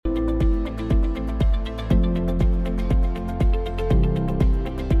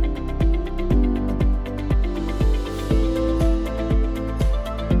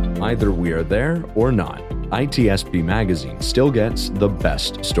Whether we're there or not, ITSP Magazine still gets the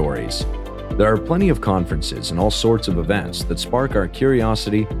best stories. There are plenty of conferences and all sorts of events that spark our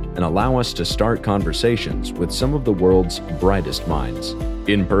curiosity and allow us to start conversations with some of the world's brightest minds.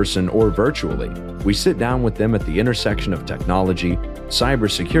 In person or virtually, we sit down with them at the intersection of technology,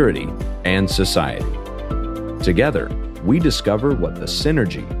 cybersecurity, and society. Together, we discover what the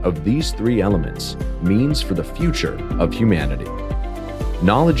synergy of these three elements means for the future of humanity.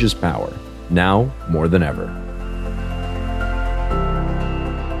 Knowledge is power, now more than ever.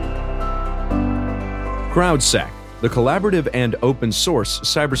 CrowdSec, the collaborative and open source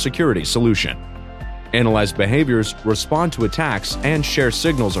cybersecurity solution. Analyze behaviors, respond to attacks, and share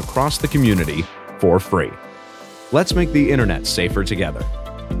signals across the community for free. Let's make the internet safer together.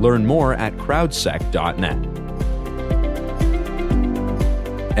 Learn more at crowdsec.net.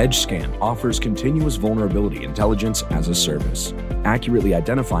 EdgeScan offers continuous vulnerability intelligence as a service, accurately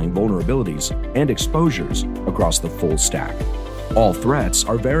identifying vulnerabilities and exposures across the full stack. All threats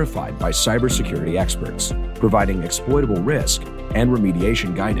are verified by cybersecurity experts, providing exploitable risk and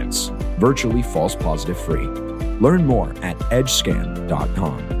remediation guidance, virtually false positive free. Learn more at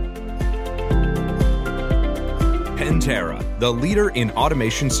edgescan.com. Pentera, the leader in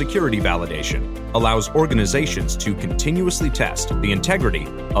automation security validation, allows organizations to continuously test the integrity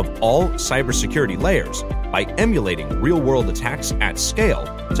of all cybersecurity layers by emulating real-world attacks at scale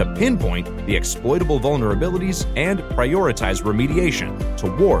to pinpoint the exploitable vulnerabilities and prioritize remediation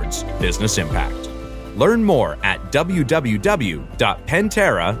towards business impact. Learn more at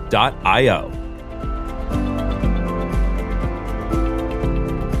www.pentera.io.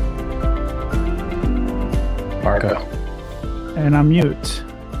 Marco. And I'm mute.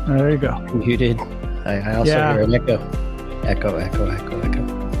 There you go. Muted. I also hear an echo. Echo.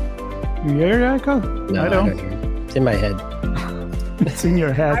 You hear echo? No, I don't hear it. It's in my head. It's in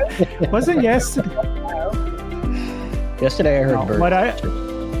your head. Was it yesterday? Yesterday I heard birds.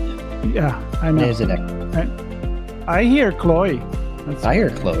 Yeah, I know. There's an echo. I hear Chloe. I hear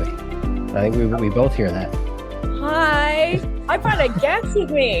Chloe. I think we both hear that. Hi. I brought a guest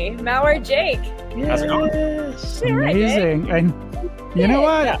with me, Malware Jake. Yes. Amazing. And you know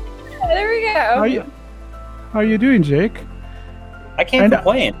what? Yeah, there we go. How are you doing, Jake? I can't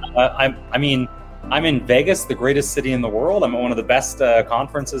complain. I'm in Vegas, the greatest city in the world. I'm at one of the best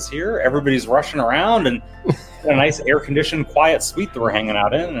conferences here. Everybody's rushing around and a nice air-conditioned, quiet suite that we're hanging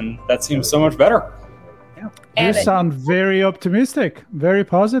out in, and that seems so much better. Yeah. You sound very optimistic, very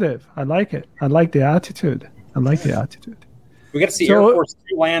positive. I like it. I like the attitude. We got to see Air Force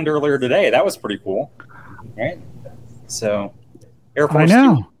 2 land earlier today. That was pretty cool, right? So, Air Force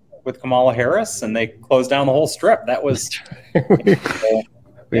 2 with Kamala Harris, and they closed down the whole strip. That was.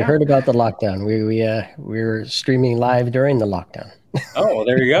 We heard about the lockdown. We were streaming live during the lockdown. Oh, well,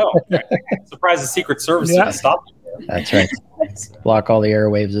 there you go. Surprised the Secret Service didn't stop it. That's right. Block all the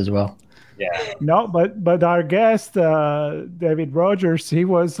airwaves as well. Yeah. No, but our guest, David Rogers, he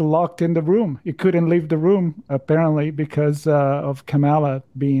was locked in the room. He couldn't leave the room, apparently, because of Kamala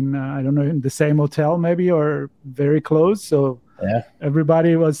being, I don't know, in the same hotel maybe or very close. So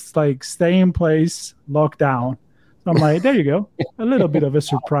everybody was like, stay in place, locked down. So I'm like, there you go. A little bit of a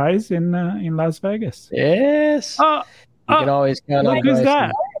surprise in Las Vegas. Yes. You can always count on Who's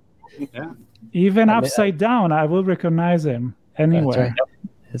that? Yeah. Even upside down, I will recognize him anywhere. Right.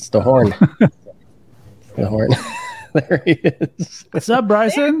 It's the horn. The horn. There he is. What's up,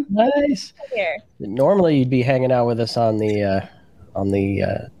 Bryson? Nice. Here. Normally, you'd be hanging out with us on the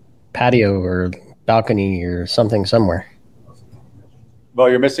patio or balcony or something somewhere. Well,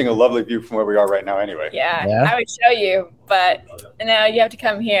 you're missing a lovely view from where we are right now anyway. Yeah, I would show you, but now you have to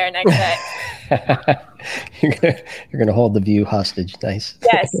come here next time. You're gonna hold the view hostage. Nice.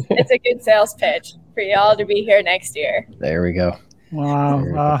 Yes, it's a good sales pitch for y'all to be here next year. There we go.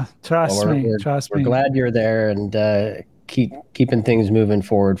 Wow. Trust me. We're glad you're there and keeping things moving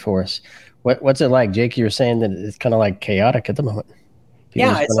forward for us. What's it like, Jake? You were saying that it's kind of like chaotic at the moment.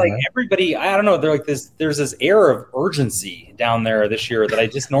 It's like everybody, I don't know, there's this air of urgency down there this year that I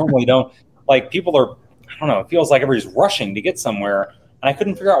just normally don't, like people are, I don't know, it feels like everybody's rushing to get somewhere and I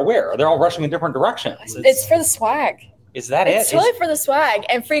couldn't figure out where. They're all rushing in different directions. It's for the swag. Is that it? It's totally for the swag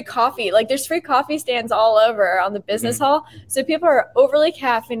and free coffee. Like there's free coffee stands all over on the business hall. So people are overly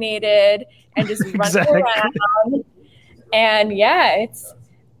caffeinated and just running around. And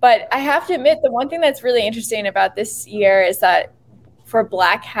but I have to admit, the one thing that's really interesting about this year is that for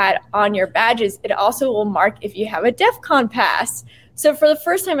Black Hat on your badges, it also will mark if you have a DEF CON pass. So for the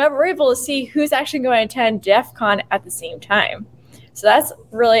first time ever, we're able to see who's actually going to attend DEF CON at the same time. So that's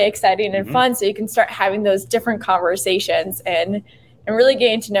really exciting and fun. So you can start having those different conversations and and really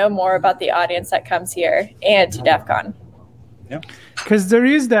getting to know more about the audience that comes here and to DEF CON. Yeah, because there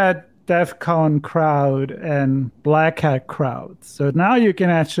is that DEF CON crowd and Black Hat crowd. So now you can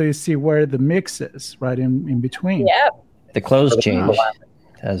actually see where the mix is, right in between. Yep. The clothes change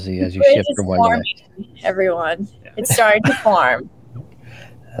as you shift from one to the next. Everyone, it's starting to form.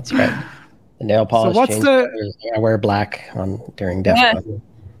 That's right. The nail polish. So what's I wear black during DEF CON.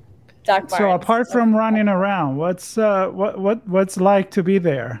 So apart from running around, what's like to be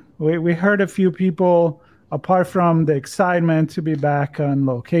there? We heard a few people, apart from the excitement to be back on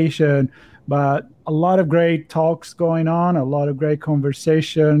location, but a lot of great talks going on, a lot of great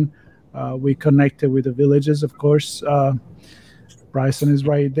conversation. We connected with the villages, of course. Bryson is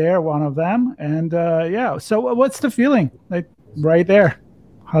right there, one of them. And so what's the feeling like right there?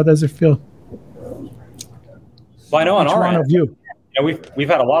 How does it feel? Well, I know on our end, one of you. We've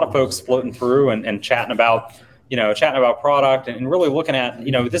had a lot of folks floating through and chatting about product and really looking at,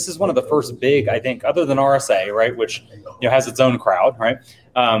 this is one of the first big, I think, other than RSA, right, which has its own crowd, right?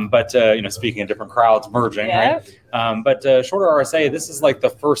 But speaking of different crowds merging, right? But short of RSA, this is like the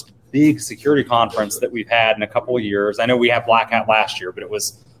first big security conference that we've had in a couple of years. I know we had Black Hat last year, but it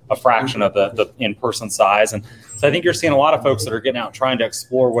was a fraction of the in-person size. And so I think you're seeing a lot of folks that are getting out trying to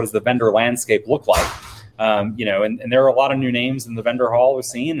explore what does the vendor landscape look like. And there are a lot of new names in the vendor hall we've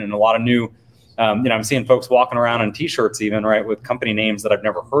seen, and a lot of new, I'm seeing folks walking around in T-shirts even, right, with company names that I've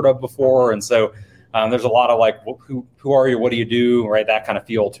never heard of before. And so there's a lot of like, who are you? What do you do? Right, that kind of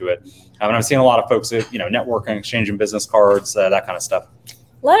feel to it. And I'm seeing a lot of folks, networking, exchanging business cards, that kind of stuff.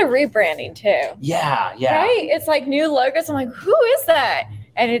 A lot of rebranding too. Yeah. Right? It's like new logos. I'm like, who is that?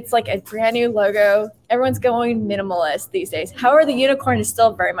 And it's like a brand new logo. Everyone's going minimalist these days. However, the unicorn is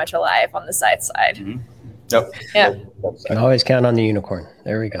still very much alive on the side. Mm-hmm. Yep. Yeah. Can always count on the unicorn.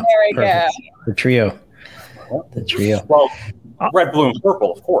 There we go. Go. The trio. Well, red, blue, and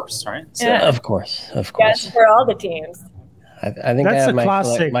purple, of course, right? So. Yeah. Of course. Yes, for all the teams. I think That's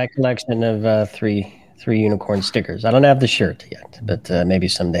I have my collection of three unicorn stickers. I don't have the shirt yet, but maybe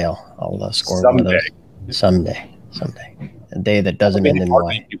someday I'll score one of those. Someday. A day that doesn't end in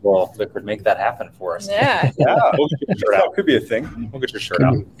Y. People that could make that happen for us. Yeah. We'll get your shirt out. Could be a thing. We'll get your shirt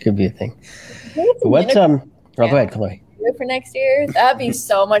out. Could be a thing. What's go ahead, Chloe. For next year, that'd be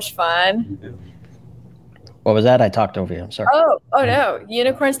so much fun. What was that? I talked over you. I'm sorry. Oh no,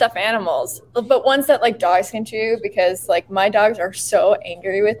 unicorn stuffed animals, but ones that like dogs can chew, because like my dogs are so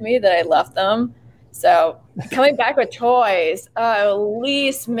angry with me that I left them. So coming back with toys, at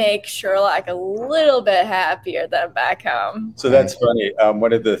least make Sherlock a little bit happier than back home. So that's funny.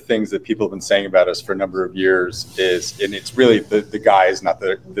 One of the things that people have been saying about us for a number of years is, and it's really the guys, not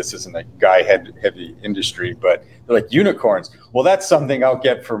that this isn't a guy heavy industry, but they're like, unicorns. Well, that's something I'll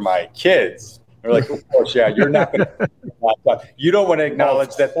get for my kids. They're like, of course, yeah, you're not going to. You don't want to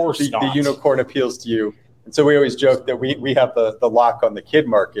acknowledge that the unicorn appeals to you. And so we always joke that we have the lock on the kid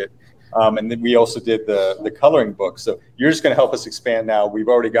market. And then we also did the coloring book. So you're just going to help us expand now. We've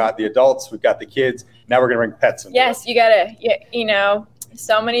already got the adults. We've got the kids. Now we're going to bring pets in. Yes, you got to,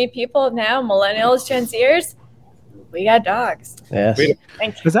 so many people now, millennials, Gen Zers, we got dogs. Yes.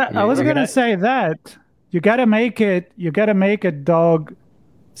 I was going to say that you got to make a dog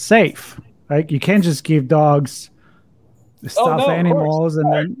safe. Right? You can't just give dogs stuffed animals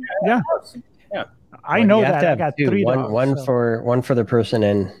and then, yeah. I know that. I got 3 dogs. One for the person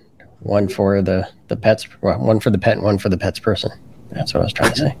and one for the pets. Well, one for the pet and one for the pet's person. That's what I was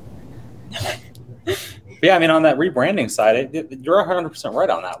trying to say. Yeah, I mean, on that rebranding side, you're 100% right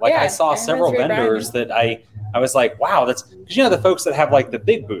on that. Like, I saw several vendors that I was like, wow, that's because the folks that have like the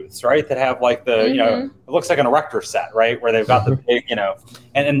big booths, right? That have like the it looks like an erector set, right? Where they've got the big,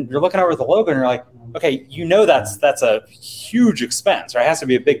 and you're looking over the logo and you're like, okay, that's a huge expense, right? It has to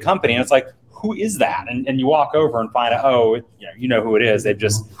be a big company, and it's like, who is that? And you walk over and find out, you know who it is. They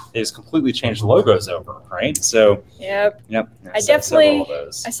just completely changed the logos over, right? So yep. I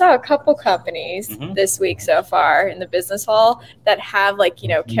saw a couple companies this week so far in the business hall that have like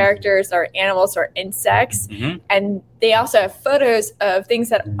characters or animals or insects, and they also have photos of things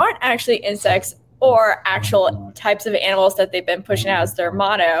that aren't actually insects or actual types of animals that they've been pushing out as their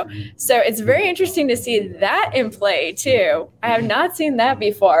motto. So it's very interesting to see that in play too. I have not seen that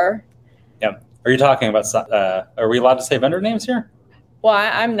before. Yeah. Are you talking about, are we allowed to say vendor names here? Well,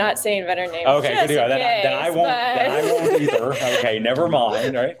 I'm not saying vendor names. Okay, good. Then I won't either. Okay, never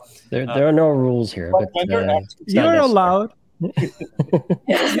mind. Right. There are no rules here, but you're allowed.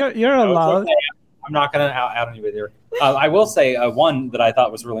 You're allowed. I'm not going to out anybody there. I will say one that I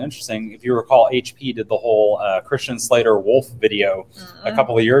thought was really interesting. If you recall, HP did the whole Christian Slater Wolf video a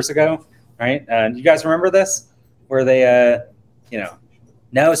couple of years ago, right? Do you guys remember this? Where they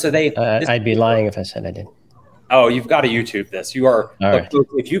No, so they. I'd be lying if I said I did. Oh, you've got to YouTube this. You are. Right.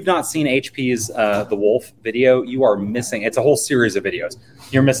 If you've not seen HP's The Wolf video, you are missing. It's a whole series of videos.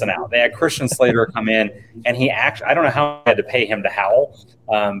 You're missing out. They had Christian Slater come in, and he actually, I don't know how I had to pay him to howl,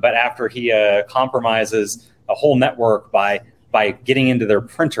 but after he compromises a whole network by getting into their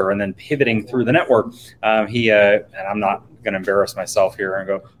printer and then pivoting through the network, and I'm not going to embarrass myself here and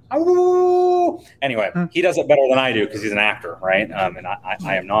go, oh, anyway, he does it better than I do because he's an actor, right? And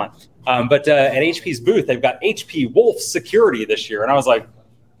I am not. But at HP's booth, they've got HP Wolf Security this year. And I was like,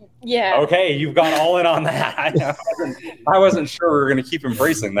 yeah, okay, you've gone all in on that. I wasn't sure we were going to keep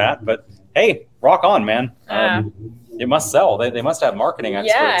embracing that. But hey, rock on, man. It must sell. They must have marketing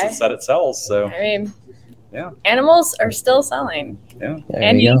experts that said it sells. So, I mean, animals are still selling. Yeah.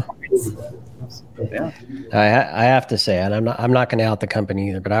 And unicorns. Yeah. I have to say, and I'm not going to out the company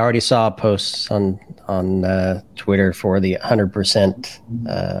either, but I already saw posts on Twitter for the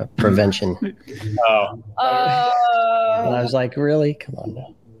 100% prevention. Oh. And I was like, really? Come on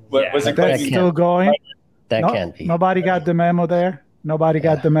now. Was it That's still going? That can't be. Nobody got the memo there? Nobody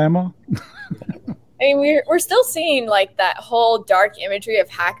got the memo? I mean, we're still seeing like that whole dark imagery of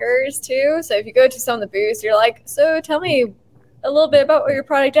hackers too. So if you go to some of the booths, you're like, so tell me a little bit about what your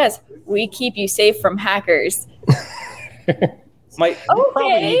product does. We keep you safe from hackers. You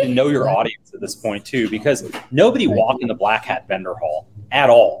probably need to know your audience at this point too, because nobody walking the Black Hat vendor hall at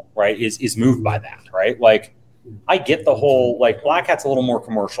all, right, is moved by that, right? Like, I get the whole, like, Black Hat's a little more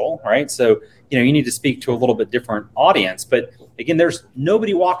commercial, right? So, you need to speak to a little bit different audience. But again, there's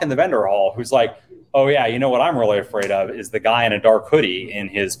nobody walking the vendor hall who's like, oh yeah, you know what I'm really afraid of is the guy in a dark hoodie in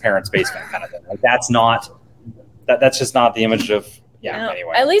his parents' basement kind of thing. Like, that's just not the image of,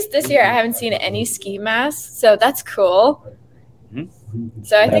 anyway. At least this year I haven't seen any ski masks, so that's cool. Mm-hmm.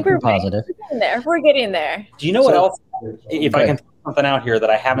 So I think we're positive. We're getting there. Do you know what else? If I can throw something out here that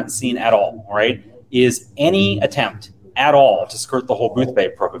I haven't seen at all, right, is any attempt at all to skirt the whole booth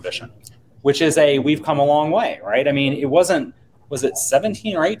babe prohibition, which is we've come a long way, right? I mean, was it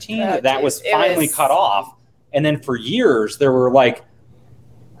 17 or 18 that was finally cut off? And then for years there were like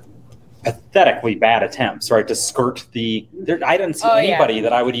pathetically bad attempts, right, to skirt I didn't see anybody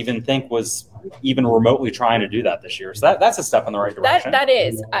that I would even think was even remotely trying to do that this year. So that's a step in the right direction. That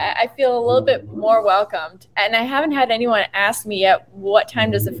is. I feel a little bit more welcomed. And I haven't had anyone ask me yet, what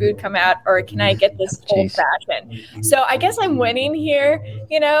time does the food come out, or can I get this old fashioned? So I guess I'm winning here,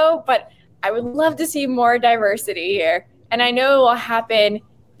 but I would love to see more diversity here. And I know it will happen,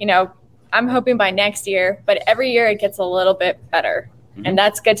 I'm hoping by next year, but every year it gets a little bit better. Mm-hmm. And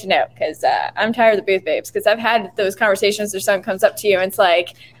that's good to know, because I'm tired of the booth babes, because I've had those conversations where someone comes up to you and it's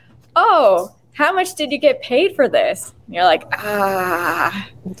like, oh, how much did you get paid for this? And you're like,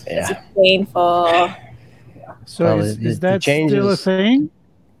 it's painful. So is that still a thing?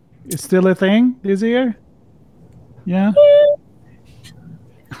 It's still a thing this year? Yeah.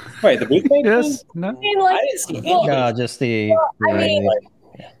 Wait, the booth babes? Yes. No. I mean, like, I didn't see any. No, just the.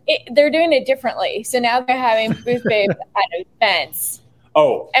 They're doing it differently. So now they're having booth babes at events.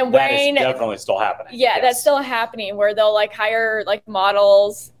 Oh, and that is definitely still happening. Yeah, yes. That's still happening, where they'll like hire like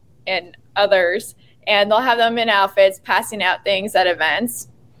models and others, and they'll have them in outfits passing out things at events.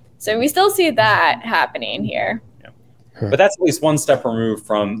 So we still see that happening here. Yeah. But that's at least one step removed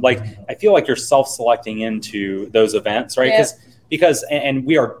from, like, I feel like you're self-selecting into those events, right? Yep. Because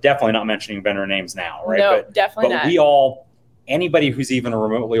we are definitely not mentioning vendor names now, right? No, definitely not. Anybody who's even a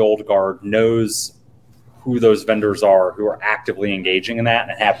remotely old guard knows who those vendors are who are actively engaging in that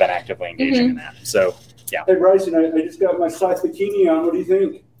and have been actively engaging in that. So, yeah. Hey, Bryson, I just got my Scythe bikini on. What do you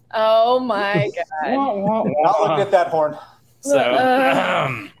think? Oh, my God. Not looking at that horn. So,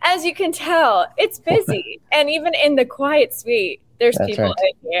 as you can tell, it's busy. And even in the quiet suite, there's people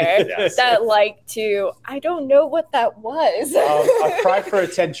in here that like to, I don't know what that was. A cry for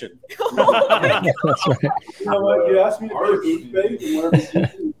attention. Oh my God. That's right. You know what? You asked me to be a booth babe,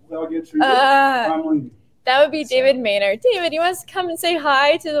 and whatever I'll get through it. That would be David Maynard. David, you want to come and say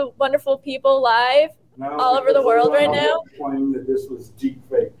hi to the wonderful people live all over the world right now? Claiming that this was deep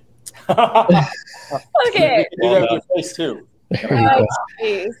fake. Okay. You do that with your face too. Oh,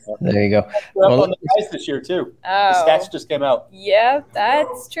 there you go. We're up on the price this year too. The stats just came out. Yep,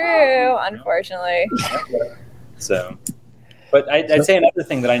 that's true. Unfortunately. So, but I'd say another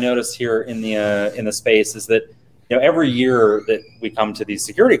thing that I noticed here in the space is that, every year that we come to these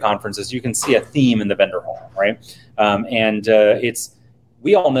security conferences, you can see a theme in the vendor hall, right?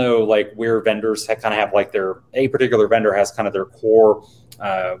 We all know, like, where vendors kind of have like a particular vendor has kind of their core,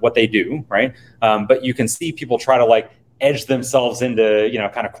 what they do, right? But you can see people try to like edge themselves into,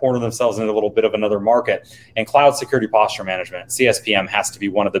 kind of corner themselves into a little bit of another market. And cloud security posture management, CSPM, has to be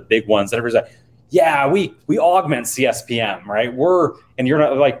one of the big ones that everybody's like, yeah, we augment CSPM, right? And you're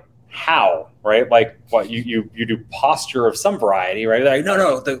not like, how, right? Like, what, you do posture of some variety, right? Like,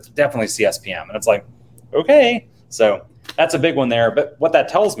 no, definitely CSPM. And it's like, okay. So that's a big one there. But what that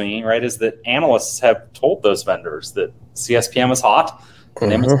tells me, right, is that analysts have told those vendors that CSPM is hot.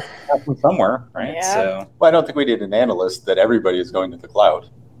 And they must have them somewhere, right? Yeah. So, well, I don't think we need an analyst that everybody is going to the cloud.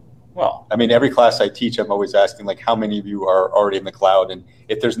 Well, I mean, every class I teach, I'm always asking, like, how many of you are already in the cloud? And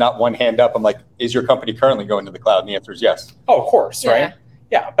if there's not one hand up, I'm like, is your company currently going to the cloud? And the answer is yes. Oh, of course, right?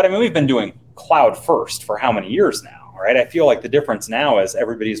 Yeah, but I mean, we've been doing cloud first for how many years now, right? I feel like the difference now is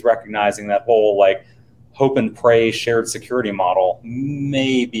everybody's recognizing that whole like hope and pray shared security model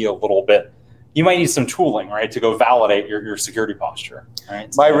may be a little bit, you might need some tooling, right, to go validate your security posture,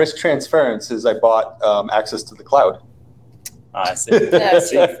 right? My risk transference is I bought access to the cloud. I see.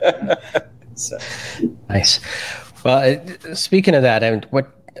 So. Nice. Well, speaking of that, I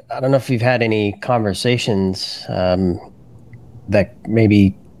don't know if you've had any conversations that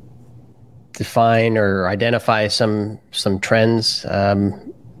maybe define or identify some trends. I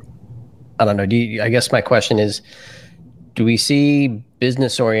don't know. I guess my question is, do we see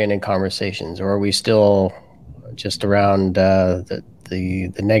business-oriented conversations, or are we still just around the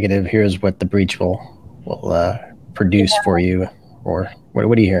negative? Here's what the breach will produce for you, or what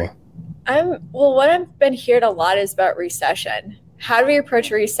are you hearing? What I've been hearing a lot is about recession. How do we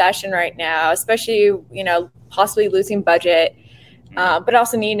approach a recession right now, especially possibly losing budget, but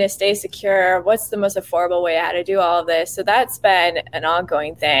also needing to stay secure? What's the most affordable way how to do all of this? So that's been an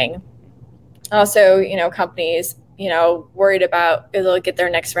ongoing thing. Also, companies, worried about if they'll get their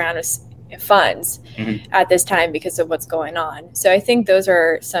next round of funds at this time because of what's going on. So I think those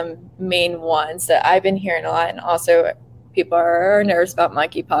are some main ones that I've been hearing a lot. And also people are nervous about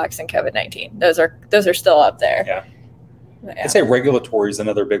monkeypox and COVID-19. Those are still up there. Yeah. I'd say regulatory is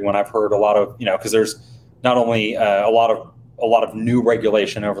another big one. I've heard a lot of, because there's not only a lot of new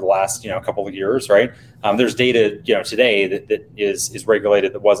regulation over the last, couple of years, right? There's data, today that is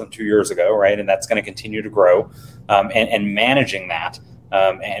regulated that wasn't 2 years ago, right? And that's going to continue to grow. And managing that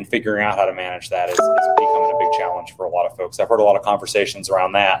and figuring out how to manage that is becoming a big challenge for a lot of folks. I've heard a lot of conversations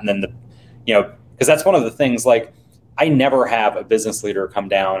around that. And then because that's one of the things, like, I never have a business leader come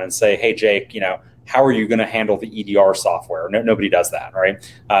down and say, hey, Jake, how are you going to handle the EDR software? Nobody does that, right?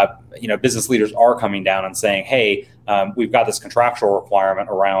 Business leaders are coming down and saying, hey, we've got this contractual requirement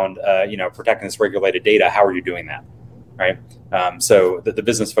around, protecting this regulated data. How are you doing that, right? So the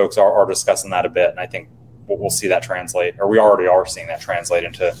business folks are discussing that a bit, and I think we'll see that translate, or we already are seeing that translate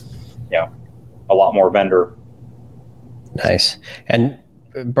into, a lot more vendor. Nice. And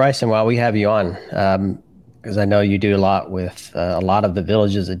Bryson, while we have you on, because I know you do a lot with a lot of the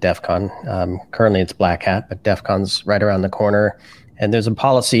villages at DEF CON. Currently it's Black Hat, but DEF CON's right around the corner. And there's a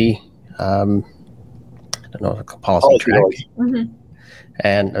policy, I don't know, a policy track. Mm-hmm.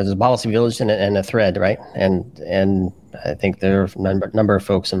 And there's a policy village and a thread, right? And I think there are a number of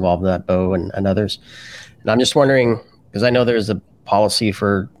folks involved in that, Bo and others. And I'm just wondering, because I know there's a policy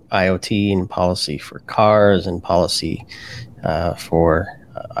for IoT and policy for cars and policy for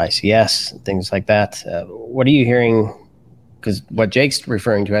ICS and things like that. What are you hearing? Because what Jake's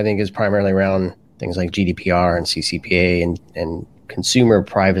referring to, I think, is primarily around things like GDPR and CCPA and consumer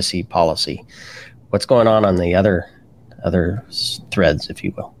privacy policy. What's going on the other threads, if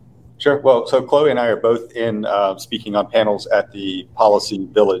you will? Sure. Well, so Chloe and I are both in speaking on panels at the Policy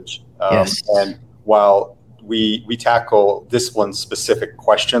Village. Yes. And while we tackle discipline-specific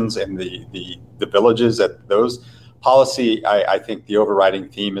questions in the villages at those, policy, I think the overriding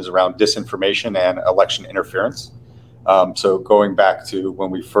theme is around disinformation and election interference. So going back to when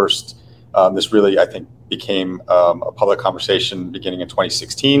we first, this really, I think, became a public conversation beginning in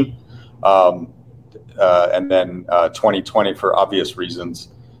 2016, and then 2020 for obvious reasons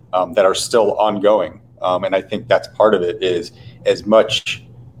that are still ongoing. And I think that's part of it, is as much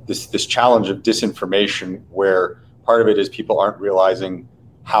this challenge of disinformation, where part of it is people aren't realizing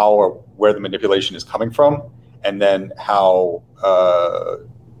how or where the manipulation is coming from, and then how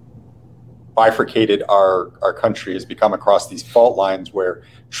bifurcated our country has become across these fault lines where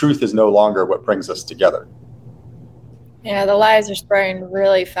truth is no longer what brings us together. Yeah, the lies are spreading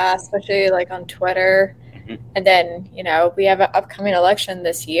really fast, especially like on Twitter. Mm-hmm. And then, we have an upcoming election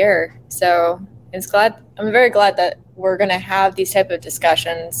this year. So I'm very glad that we're going to have these type of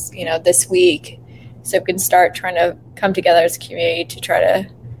discussions, this week, so we can start trying to come together as a community to try to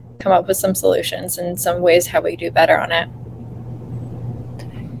come up with some solutions and some ways how we do better on it.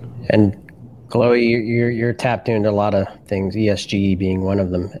 And Chloe, you're tapped into a lot of things, ESG being one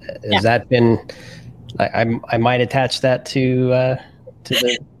of them. Has that been? I might attach that to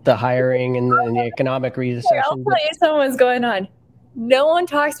the hiring and the economic recession. I'll tell you something what's going on. No one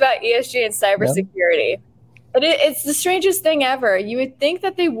talks about ESG and cybersecurity. But it's the strangest thing ever. You would think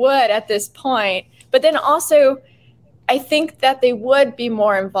that they would at this point, but then also I think that they would be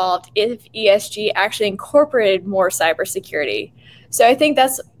more involved if ESG actually incorporated more cybersecurity. So I think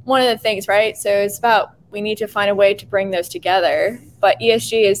that's one of the things, right? So it's about we need to find a way to bring those together. But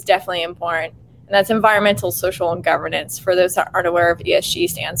ESG is definitely important. And that's environmental, social, and governance for those that aren't aware of ESG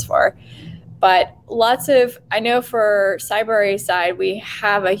stands for. But I know for Cybrary side, we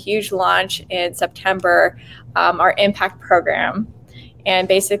have a huge launch in September, our impact program. And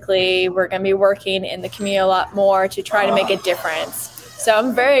basically, we're going to be working in the community a lot more to try to make a difference. So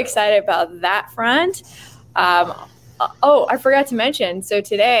I'm very excited about that front. I forgot to mention, so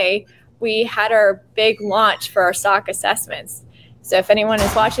today we had our big launch for our SOC assessments. So if anyone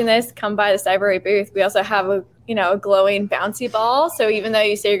is watching this, come by the Cybrary booth. We also have a glowing bouncy ball. So even though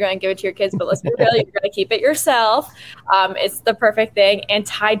you say you're going to give it to your kids, but let's be real, you're going to keep it yourself. It's the perfect thing. And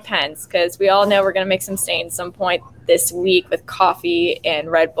Tide pens, because we all know we're going to make some stains some point this week with coffee and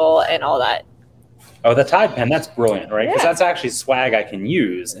Red Bull and all that. Oh, the Tide pen, that's brilliant, right? Because that's actually swag I can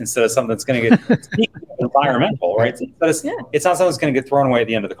use instead of something that's going to get environmental, right? It's not something that's going to get thrown away at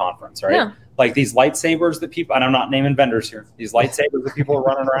the end of the conference, right? Yeah. Like these lightsabers that people, and I'm not naming vendors here, these lightsabers that people are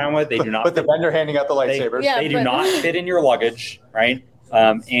running around with, they do not. But the vendor handing out the lightsabers. They do not fit in your luggage, right?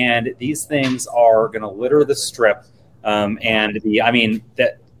 And these things are going to litter the strip. That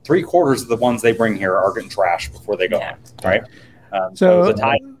 3/4 of the ones they bring here are getting trashed before they go home, right? So the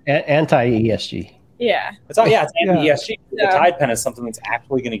Tide anti-ESG. Yeah. It's anti-ESG. The Tide pen is something that's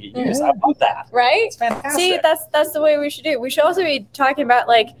actually going to get used. I love that. Right? It's fantastic. See, that's the way we should do it. We should also be talking about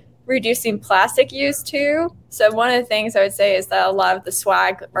reducing plastic use too. So one of the things I would say is that a lot of the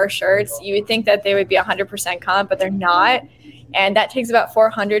swag or shirts, you would think that they would be 100% cotton, but they're not. And that takes about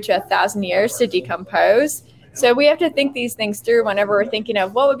 400 to 1,000 years to decompose. So we have to think these things through whenever we're thinking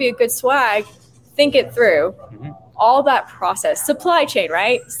of what would be a good swag. Think it through. Mm-hmm. All that process, supply chain,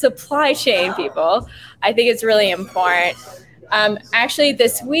 right? Supply chain, people. I think it's really important. Actually,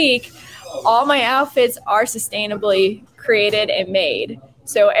 this week, all my outfits are sustainably created and made.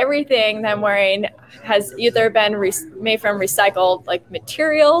 So everything that I'm wearing has either been made from recycled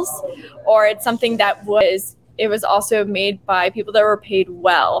materials, or it's something that was also made by people that were paid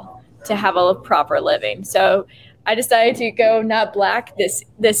well to have a proper living. So I decided to go not black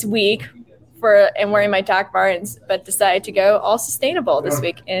this week and wearing my Doc Martens, but decided to go all sustainable this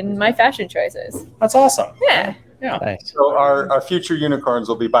week in my fashion choices. That's awesome. Yeah. Nice. So our future unicorns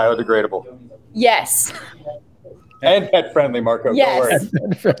will be biodegradable. Yes. And pet friendly, Marco. Yes.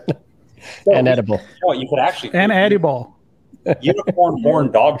 Don't worry. And edible. You could actually edible.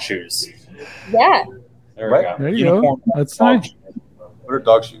 Unicorn-born dog shoes. Yeah. There we go. There you go. That's nice. What are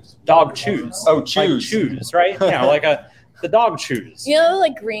dog shoes? Dog chews. Oh, chews. Like chews, right? The dog chews.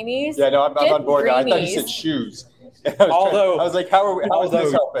 Greenies? Yeah, no, I'm on board now. I thought you said shoes. I was like, how is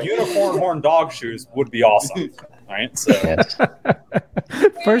this helping? Unicorn-born dog shoes would be awesome. Right? So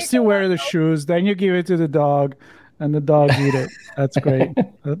first you wear the shoes, then you give it to the dog, and the dog eat it. That's great.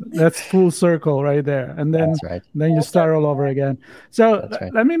 That's full circle right there. And then then you start all over again. So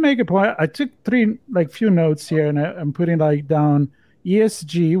let me make a point. I took few notes here, and I'm putting down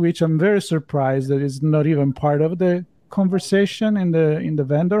ESG, which I'm very surprised that is not even part of the conversation in the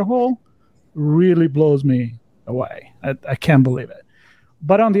vendor hall. Really blows me away. I can't believe it.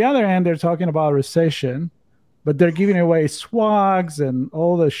 But on the other hand, they're talking about recession, but they're giving away swags and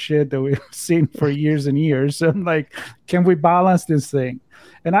all the shit that we've seen for years and years. So I'm like, can we balance this thing?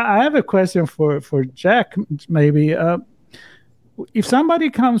 And I have a question for Jack, maybe. If somebody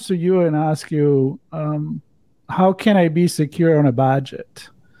comes to you and asks you, how can I be secure on a budget?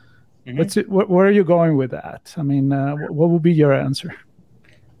 Mm-hmm. Where are you going with that? I mean, what would be your answer?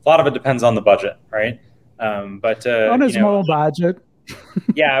 A lot of it depends on the budget, right? But on a small budget.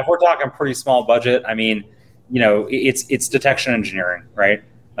 Yeah, if we're talking pretty small budget, I mean, it's detection engineering, right?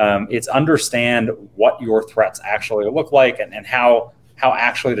 It's understand what your threats actually look like and how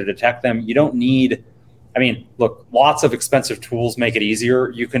actually to detect them. You don't need, look, lots of expensive tools make it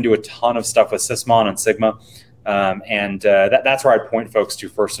easier. You can do a ton of stuff with Sysmon and Sigma. That's where I'd point folks to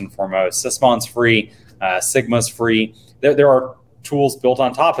first and foremost. Sysmon's free, Sigma's free. There are tools built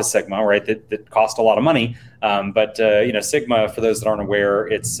on top of Sigma, right, that cost a lot of money. But Sigma, for those that aren't aware,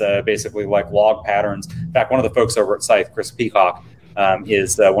 it's basically like log patterns. In fact, one of the folks over at Scythe, Chris Peacock,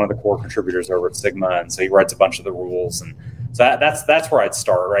 is one of the core contributors over at Sigma, and so he writes a bunch of the rules. And so that's where I'd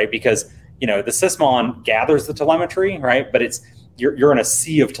start, right? Because the Sysmon gathers the telemetry, right? But you're in a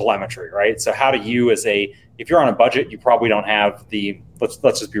sea of telemetry, right? So how do you, if you're on a budget, you probably don't have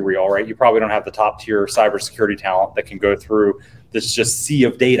let's just be real, right? You probably don't have the top tier cybersecurity talent that can go through this just sea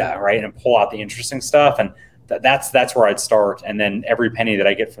of data, right? And pull out the interesting stuff. And that's where I'd start. And then every penny that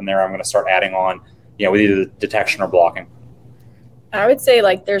I get from there, I'm going to start adding on, with either detection or blocking. I would say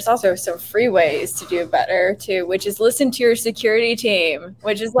there's also some free ways to do better too, which is listen to your security team,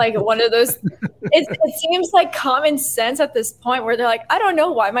 which is one of those, it seems like common sense at this point where they're like, I don't know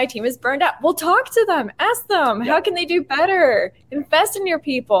why my team is burned out. Well, talk to them, ask them, how can they do better? Invest in your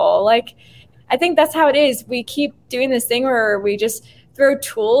people. I think that's how it is. We keep doing this thing where we just throw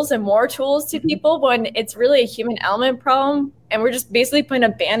tools and more tools to people when it's really a human element problem. And we're just basically putting a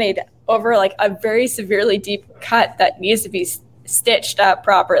Band-Aid over a very severely deep cut that needs to be stitched up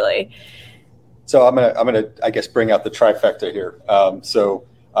properly. So I'm gonna I guess bring out the trifecta here.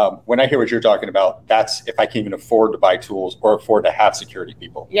 When I hear what you're talking about, that's if I can even afford to buy tools or afford to have security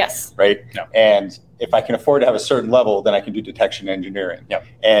people. Yes. Right. Yeah. And if I can afford to have a certain level, then I can do detection engineering. Yeah.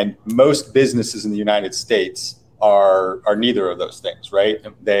 And most businesses in the United States are neither of those things, right?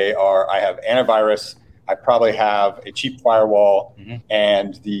 They are. I have antivirus. I probably have a cheap firewall,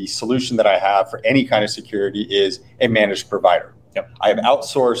 and the solution that I have for any kind of security is a managed provider. Yep. I have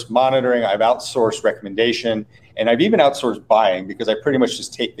outsourced monitoring, I've outsourced recommendation, and I've even outsourced buying because I pretty much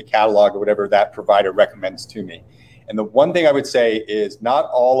just take the catalog or whatever that provider recommends to me. And the one thing I would say is not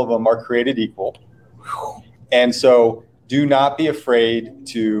all of them are created equal. And so do not be afraid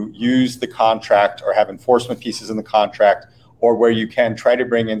to use the contract or have enforcement pieces in the contract, or where you can try to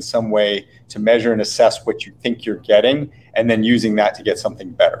bring in some way to measure and assess what you think you're getting, and then using that to get something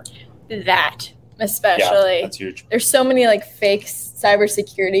better. That especially. Yeah, that's huge. There's so many fake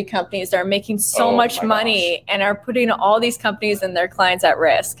cybersecurity companies that are making so much money and are putting all these companies and their clients at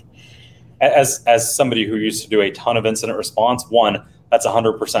risk. As somebody who used to do a ton of incident response, that's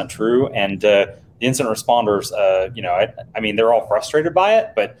 100% true. And the incident responders, they're all frustrated by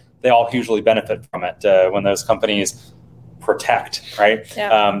it, but they all hugely benefit from it when those companies protect, right?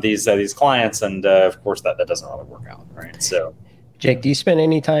 Yeah. These clients, and of course that doesn't really work out, right? So, Jake, do you spend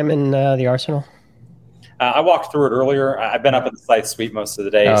any time in the Arsenal? I walked through it earlier. I've been up at the site suite most of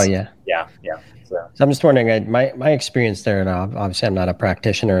the days. Oh yeah. So I'm just wondering, my experience there, and obviously I'm not a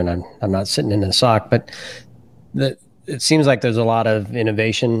practitioner and I'm not sitting in the SOC, but it seems like there's a lot of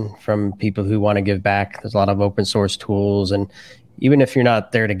innovation from people who want to give back. There's a lot of open source tools, and even if you're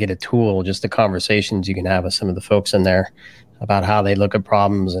not there to get a tool, just the conversations you can have with some of the folks in there about how they look at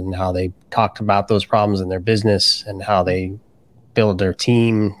problems and how they talk about those problems in their business and how they build their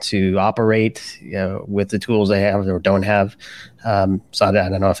team to operate with the tools they have or don't have. So I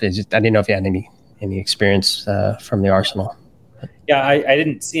don't know if I didn't know if you had any experience from the Arsenal. Yeah, I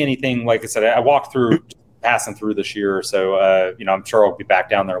didn't see anything. Like I said, I walked through, passing through this year. So, I'm sure I'll be back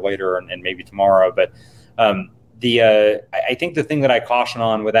down there later and maybe tomorrow. But I think the thing that I caution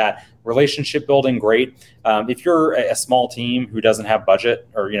on with that relationship building, great. If you're a small team who doesn't have budget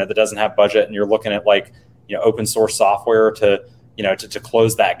or, that doesn't have budget, and you're looking at open source software to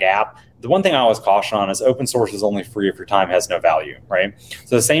close that gap, the one thing I always caution on is open source is only free if your time has no value, right?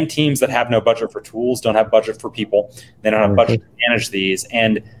 So the same teams that have no budget for tools don't have budget for people. They don't have budget to manage these.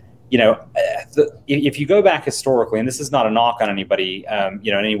 And, if you go back historically, and this is not a knock on anybody, in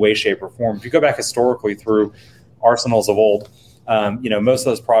any way, shape, or form, if you go back historically through arsenals of old, most of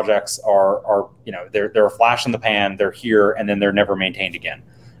those projects are they're a flash in the pan, they're here, and then they're never maintained again.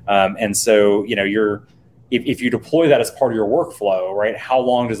 And so, if you deploy that as part of your workflow, right, how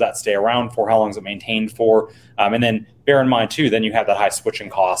long does that stay around for? How long is it maintained for? And then bear in mind, too, then you have that high switching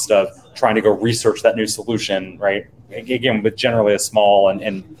cost of trying to go research that new solution, right? Again, with generally a small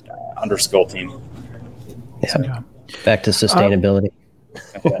and underskilled team. Yeah. Back to sustainability.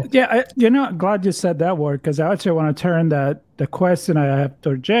 Glad you said that word, because I actually want to turn the question I have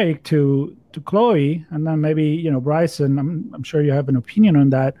to Jake to Chloe, and then maybe, Bryson, I'm sure you have an opinion on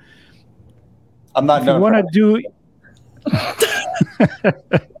that. I'm not. If you want to do,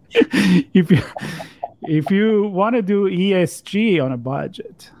 if you want to do ESG on a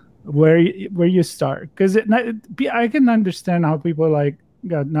budget, where you start? Because I can understand how people are like,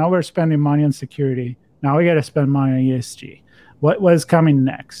 God, now we're spending money on security. Now we got to spend money on ESG. What was coming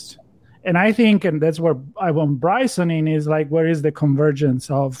next? And I think, and that's where I want Bryson in, is where is the convergence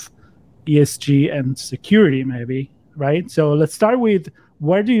of ESG and security, maybe, right? So let's start with,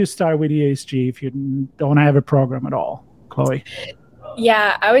 where do you start with ESG if you don't have a program at all, Chloe?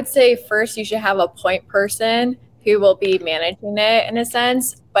 Yeah, I would say first you should have a point person who will be managing it in a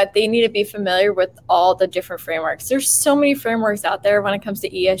sense, but they need to be familiar with all the different frameworks. There's so many frameworks out there when it comes to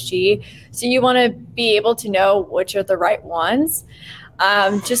ESG. So you want to be able to know which are the right ones.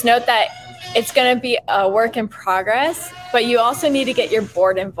 Just note that it's going to be a work in progress, but you also need to get your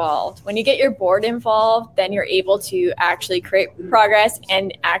board involved. When you get your board involved, then you're able to actually create progress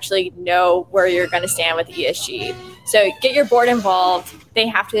and actually know where you're going to stand with ESG. So get your board involved. They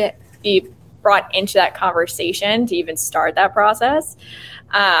have to be brought into that conversation to even start that process.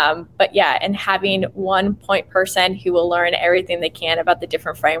 But yeah, and having one point person who will learn everything they can about the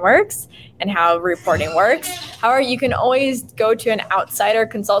different frameworks and how reporting works. However, you can always go to an outsider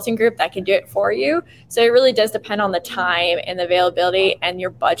consulting group that can do it for you. So it really does depend on the time and the availability and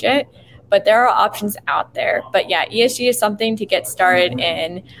your budget, but there are options out there. But yeah, ESG is something to get started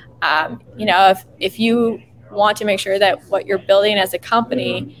in. If you want to make sure that what you're building as a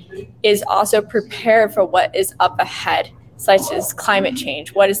company is also prepared for what is up ahead, such as climate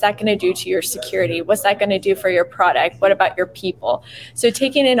change. What is that going to do to your security? What's that going to do for your product? What about your people? So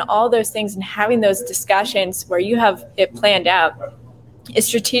taking in all those things and having those discussions where you have it planned out is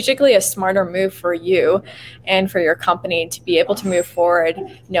strategically a smarter move for you and for your company to be able to move forward,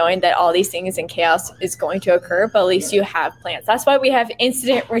 knowing that all these things and chaos is going to occur, but at least you have plans. That's why we have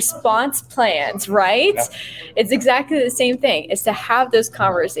incident response plans, right? Yeah. It's exactly the same thing. It's to have those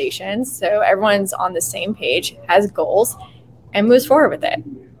conversations so everyone's on the same page, has goals, and moves forward with it.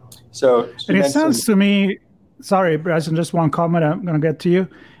 So, and it sounds to me, sorry, Bryson, just one comment I'm going to get to you.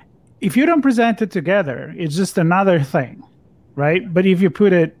 If you don't present it together, it's just another thing. Right? But if you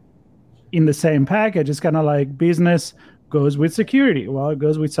put it in the same package, it's kind of like business goes with security. Well, it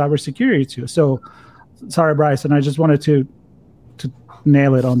goes with cybersecurity too. So, sorry, Bryson, I just wanted to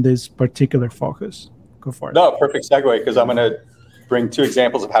nail it on this particular focus. Go for it. No, perfect segue, because I'm going to bring two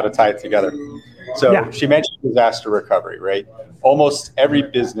examples of how to tie it together. So She mentioned disaster recovery, right? Almost every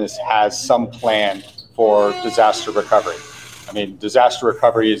business has some plan for disaster recovery. I mean, disaster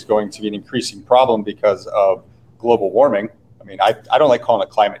recovery is going to be an increasing problem because of global warming. I mean, I don't like calling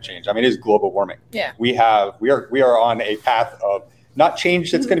it climate change. I mean, it is global warming. Yeah. We are on a path of not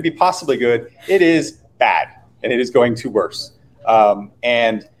change that's going to be possibly good. It is bad, and it is going to worse.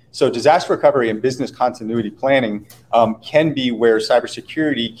 And so disaster recovery and business continuity planning can be where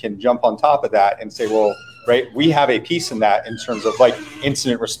cybersecurity can jump on top of that and say, well, right, we have a piece in that in terms of like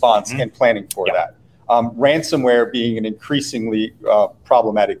incident response and planning for that. Ransomware being an increasingly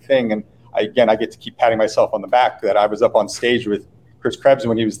problematic thing. And I get to keep patting myself on the back that I was up on stage with Chris Krebs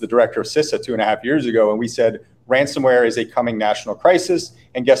when he was the director of CISA 2.5 years ago. And we said, ransomware is a coming national crisis.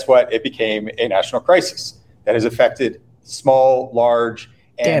 And guess what? It became a national crisis that has affected small, large,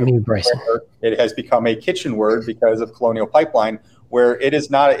 and damn you, Bryson. It has become a kitchen word because of Colonial Pipeline, where it is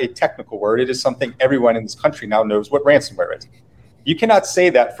not a technical word. It is something everyone in this country now knows what ransomware is. You cannot say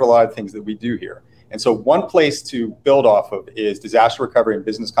that for a lot of things that we do here. And so one place to build off of is disaster recovery and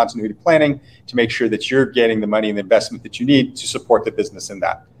business continuity planning to make sure that you're getting the money and the investment that you need to support the business in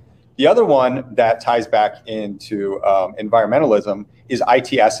that. The other one that ties back into environmentalism is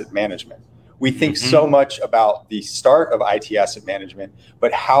IT asset management. We think so much about the start of IT asset management,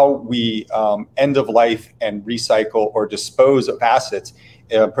 but how we end of life and recycle or dispose of assets,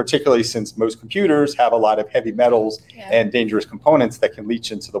 particularly since most computers have a lot of heavy metals and dangerous components that can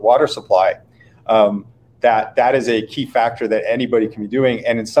leach into the water supply. That is a key factor that anybody can be doing.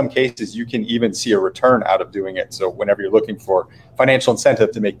 And in some cases, you can even see a return out of doing it. So whenever you're looking for financial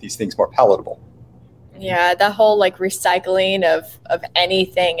incentive to make these things more palatable. Yeah, that whole like recycling of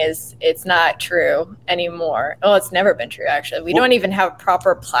anything it's not true anymore. Oh, it's never been true, actually. We don't even have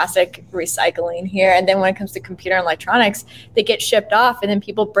proper plastic recycling here. And then when it comes to computer and electronics, they get shipped off and then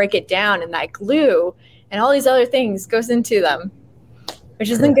people break it down and that glue and all these other things goes into them,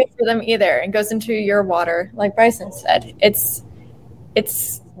 which isn't good for them either, and goes into your water, like Bryson said.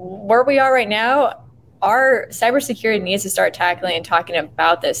 It's where we are right now. Our cybersecurity needs to start tackling and talking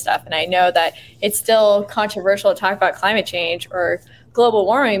about this stuff. And I know that it's still controversial to talk about climate change or global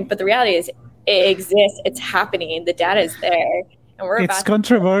warming, but the reality is it exists, it's happening, the data is there. And it's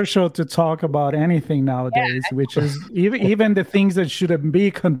controversial to talk about anything nowadays, which is even the things that shouldn't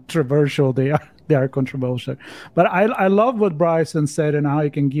be controversial, they are controversial. But I love what Bryson said and how he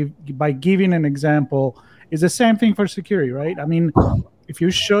can give, by giving an example, is the same thing for security, right? I mean, if you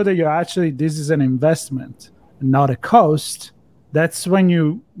show that this is an investment, not a cost, that's when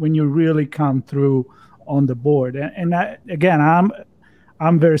you really come through on the board. And again,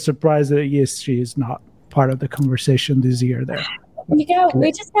 I'm very surprised that ESG is not part of the conversation this year there. We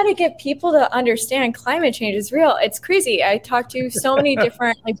just got to get people to understand climate change is real. It's crazy. I talked to so many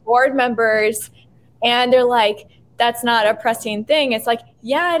different board members And they're like, that's not a pressing thing. It's like,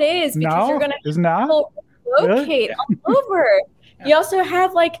 yeah, it is, because you're going to relocate all over. You also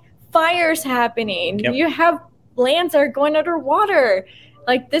have like fires happening. You have lands that are going underwater.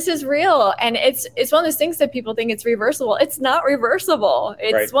 Like, this is real. And it's one of those things that people think it's reversible. It's not reversible.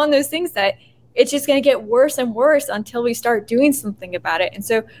 It's one of those things that it's just going to get worse and worse until we start doing something about it. And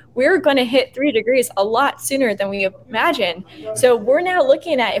so we're going to hit 3 degrees a lot sooner than we imagine. So we're now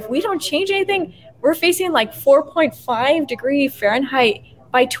looking at, if we don't change anything, we're facing like 4.5 degree Fahrenheit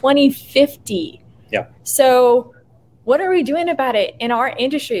by 2050. Yeah. So what are we doing about it in our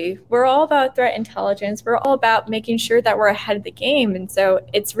industry? We're all about threat intelligence. We're all about making sure that we're ahead of the game. And so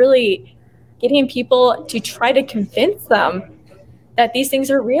it's really getting people to try to convince them that these things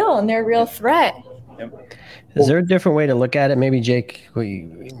are real and they're a real threat. Is there a different way to look at it? Maybe Jake,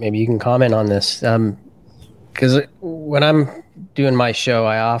 maybe you can comment on this. Because when I'm doing my show,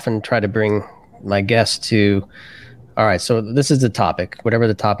 I often try to bring my guests to, all right, so this is the topic, whatever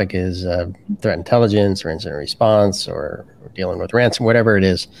the topic is, threat intelligence or incident response or dealing with ransom, whatever it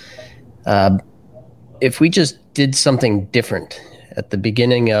is. If we just did something different at the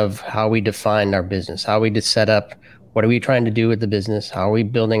beginning of how we defined our business, how we just set up, what are we trying to do with the business? How are we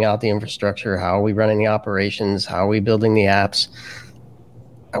building out the infrastructure? How are we running the operations? How are we building the apps?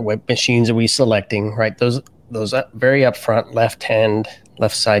 What machines are we selecting, right? Those very upfront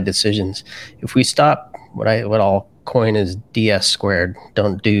left side decisions. If we stop what I'll coin as DS squared,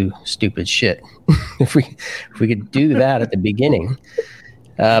 don't do stupid shit. if we could do that at the beginning,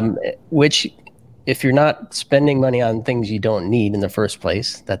 which if you're not spending money on things you don't need in the first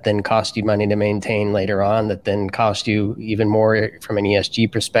place, that then cost you money to maintain later on, that then cost you even more from an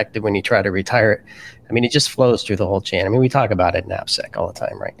ESG perspective when you try to retire it. I mean, it just flows through the whole chain. I mean, we talk about it in AppSec all the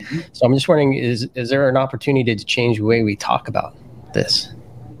time, right? Mm-hmm. So I'm just wondering, is there an opportunity to change the way we talk about this?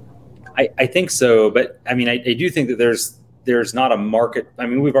 I think so, but I mean, I do think that there's not a market. I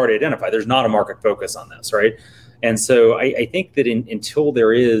mean, we've already identified there's not a market focus on this, right? And so I think that until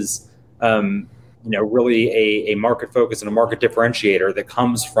there is, really a market focus and a market differentiator that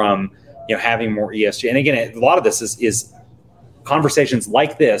comes from, having more ESG. And again, a lot of this is conversations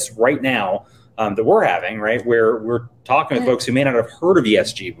like this right now that we're having, right? Where we're talking with folks who may not have heard of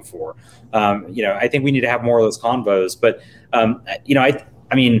ESG before. I think we need to have more of those convos. But I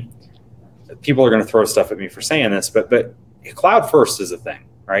mean, people are going to throw stuff at me for saying this, but cloud first is a thing,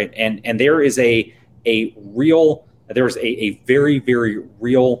 right? And there is a very, very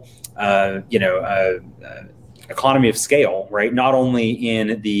real, economy of scale, right? Not only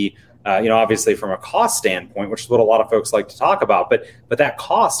in the, obviously from a cost standpoint, which is what a lot of folks like to talk about, but that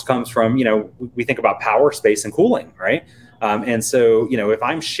cost comes from, we think about power, space, and cooling, right? And so, if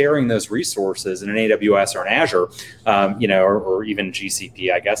I'm sharing those resources in an AWS or an Azure, or even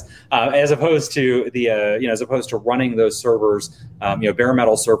GCP, I guess, as opposed to running those servers, bare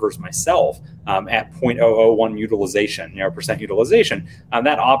metal servers myself at 0.001 utilization, percent utilization,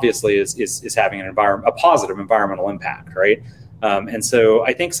 that obviously is having a positive environmental impact, right? And so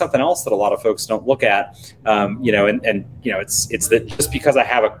I think something else that a lot of folks don't look at, it's that just because I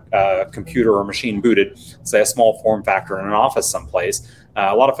have a computer or machine booted, say a small form factor in an office someplace,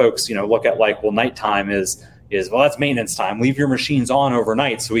 a lot of folks, look at like, well, nighttime is that's maintenance time. Leave your machines on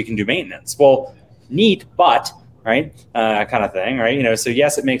overnight so we can do maintenance. Well, neat, but right, kind of thing, right? So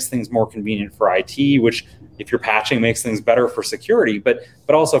yes, it makes things more convenient for IT, which if you're patching makes things better for security, but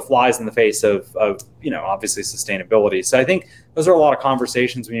also flies in the face of obviously sustainability. So I think those are a lot of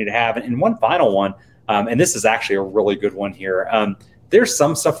conversations we need to have. And one final one, and this is actually a really good one here. There's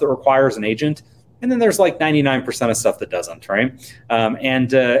some stuff that requires an agent, and then there's like 99% of stuff that doesn't, right?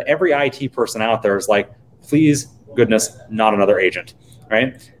 And every IT person out there is like, please, goodness, not another agent,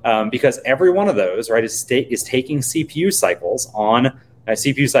 right? Because every one of those, right, is taking CPU cycles on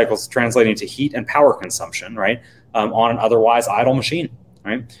CPU cycles translating to heat and power consumption, right, on an otherwise idle machine,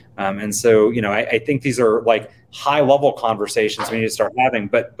 right? And so, I think these are like high-level conversations we need to start having,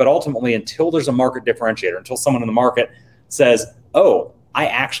 but ultimately, until there's a market differentiator, until someone in the market says, oh, I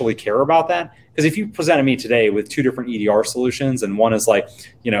actually care about that, because if you presented me today with 2 different EDR solutions, and one is like,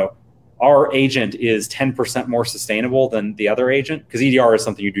 our agent is 10% more sustainable than the other agent, because EDR is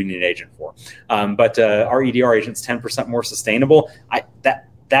something you do need an agent for. But our EDR agent's 10% more sustainable.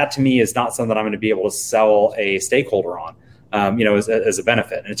 That to me is not something that I'm going to be able to sell a stakeholder on, as a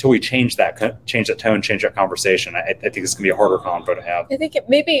benefit. And until we change that tone, change that conversation, I think it's going to be a harder convo to have. I think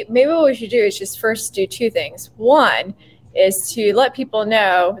maybe what we should do is just first do 2 things. One is to let people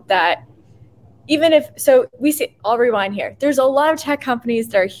know that I'll rewind here. There's a lot of tech companies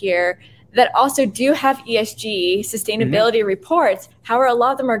that are here that also do have ESG sustainability reports. However, a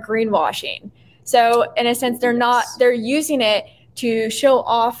lot of them are greenwashing. So in a sense, they're using it to show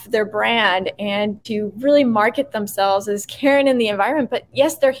off their brand and to really market themselves as caring in the environment. But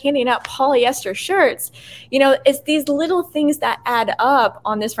yes, they're handing out polyester shirts. It's these little things that add up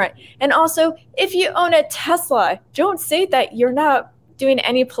on this front. And also, if you own a Tesla, don't say that you're not doing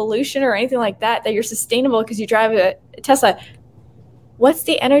any pollution or anything like that you're sustainable because you drive a Tesla. What's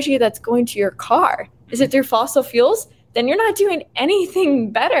the energy that's going to your car? Is it through fossil fuels? Then you're not doing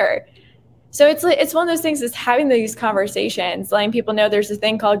anything better. So it's one of those things, is having these conversations, letting people know there's a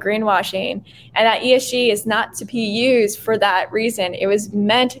thing called greenwashing, and that ESG is not to be used for that reason. It was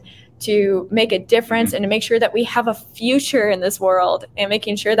meant to make a difference and to make sure that we have a future in this world, and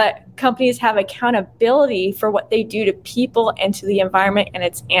making sure that companies have accountability for what they do to people and to the environment and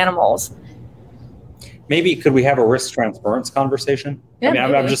its animals. Maybe could we have a risk transference conversation? Yeah, I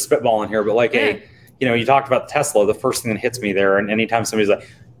mean, I'm just spitballing here, but you talked about Tesla. The first thing that hits me there, and anytime somebody's like,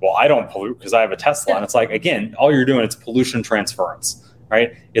 well, I don't pollute because I have a Tesla. And it's like, again, all you're doing is pollution transference,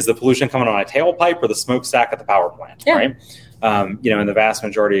 right? Is the pollution coming on a tailpipe or the smokestack at the power plant, right? In the vast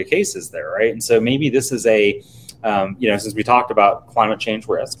majority of cases there, right? And so maybe this is since we talked about climate change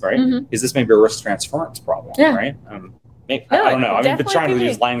risk, right? Mm-hmm. Is this maybe a risk transference problem, right? I don't know. I've been trying to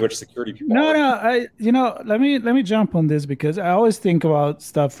use language security people. Let me jump on this, because I always think about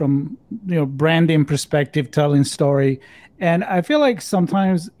stuff from, branding perspective, telling story. And I feel like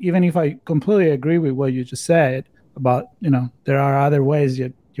sometimes, even if I completely agree with what you just said about, there are other ways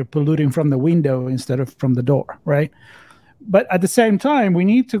you're polluting from the window instead of from the door, right? But at the same time, we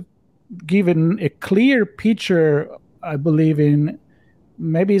need to give a clear picture, I believe, in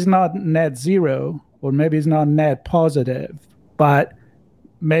maybe it's not net zero or maybe it's not net positive, but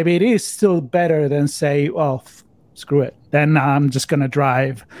maybe it is still better than say, well, screw it. Then I'm just going to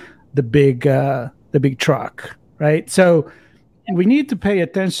drive the big truck. Right. So we need to pay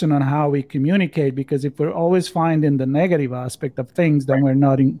attention on how we communicate, because if we're always finding the negative aspect of things, then we're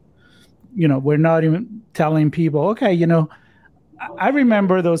not even telling people, okay, I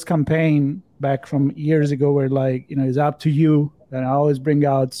remember those campaign back from years ago where it's up to you. And I always bring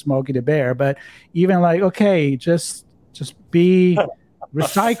out Smokey the Bear, but even okay, just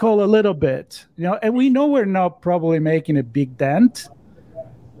recycle a little bit, and we know we're not probably making a big dent,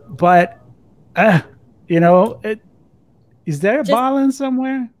 but is there a balance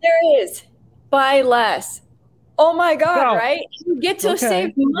somewhere? There is. Buy less. Oh my God, right? You get to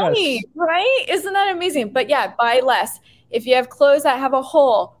save money, right? Isn't that amazing? But yeah, buy less. If you have clothes that have a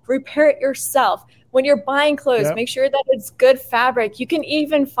hole, repair it yourself. When you're buying clothes, make sure that it's good fabric. You can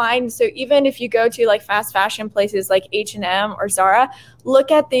even find, so even if you go to fast fashion places like H&M or Zara,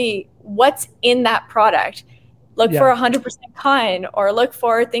 look at what's in that product. Look for 100% cotton, or look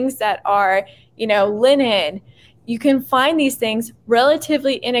for things that are, linen. You can find these things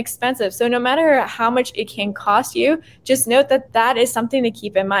relatively inexpensive. So no matter how much it can cost you, just note that is something to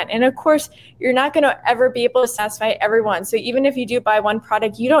keep in mind. And of course, you're not going to ever be able to satisfy everyone. So even if you do buy one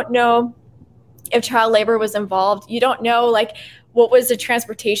product, you don't know if child labor was involved. You don't know what was the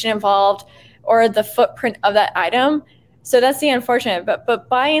transportation involved or the footprint of that item. So that's the unfortunate, but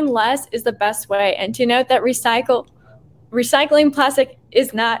buying less is the best way. And to note that recycling plastic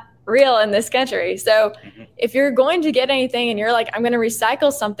is not real in this country. So if you're going to get anything and you're I'm going to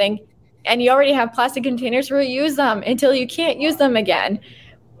recycle something, and you already have plastic containers, reuse them until you can't use them again.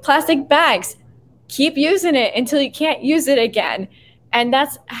 Plastic bags, keep using it until you can't use it again. And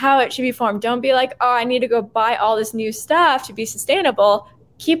that's how it should be formed. Don't be I need to go buy all this new stuff to be sustainable.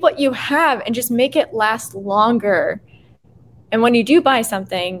 Keep what you have and just make it last longer. And when you do buy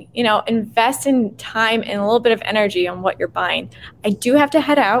something, invest in time and a little bit of energy on what you're buying. I do have to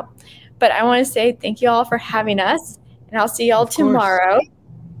head out, but I want to say thank you all for having us, and I'll see y'all tomorrow.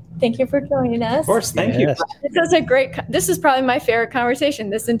 Thank you for joining us. Of course, thank you. This is probably my favorite conversation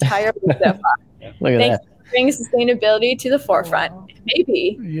this entire week so far. Look at that. Bring sustainability to the forefront.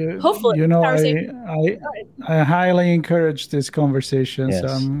 Maybe, hopefully. I highly encourage this conversation. Yes. So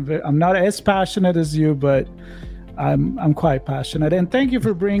I'm not as passionate as you, but I'm quite passionate. And thank you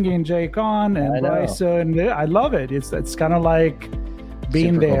for bringing Jake on and Bryson. I love it. It's kind of like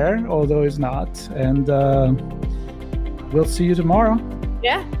being super there, cool. Although it's not. And we'll see you tomorrow.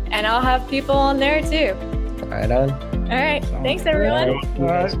 Yeah, and I'll have people on there too. Right on. All right. Thanks, everyone. All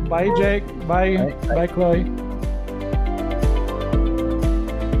right. Bye, Jake. Bye. Bye, Chloe.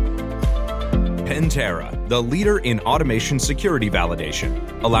 Pentaera, the leader in automation security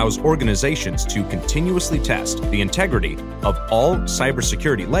validation, allows organizations to continuously test the integrity of all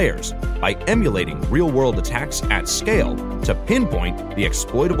cybersecurity layers by emulating real-world attacks at scale to pinpoint the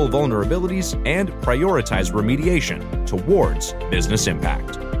exploitable vulnerabilities and prioritize remediation towards business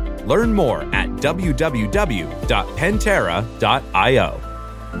impact. Learn more at www.pentera.io.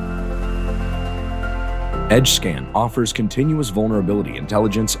 EdgeScan offers continuous vulnerability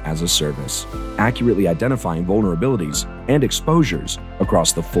intelligence as a service, accurately identifying vulnerabilities and exposures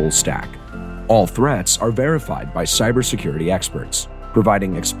across the full stack. All threats are verified by cybersecurity experts,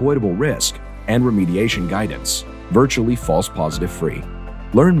 providing exploitable risk and remediation guidance, virtually false positive free.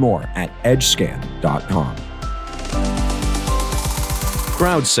 Learn more at edgescan.com.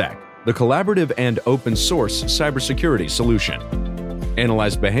 CrowdSec, the collaborative and open source cybersecurity solution.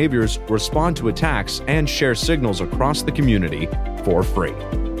 Analyze behaviors, respond to attacks, and share signals across the community for free.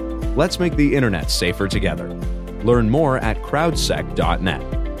 Let's make the internet safer together. Learn more at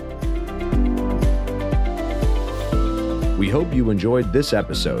crowdsec.net. We hope you enjoyed this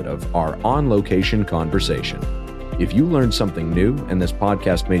episode of our On Location Conversation. If you learned something new and this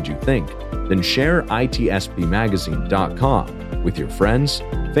podcast made you think, then share itspmagazine.com with your friends,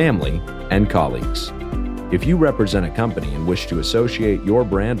 family, and colleagues. If you represent a company and wish to associate your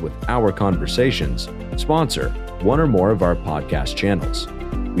brand with our conversations, sponsor one or more of our podcast channels.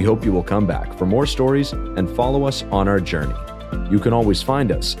 We hope you will come back for more stories and follow us on our journey. You can always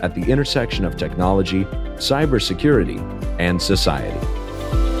find us at the intersection of technology, cybersecurity, and society.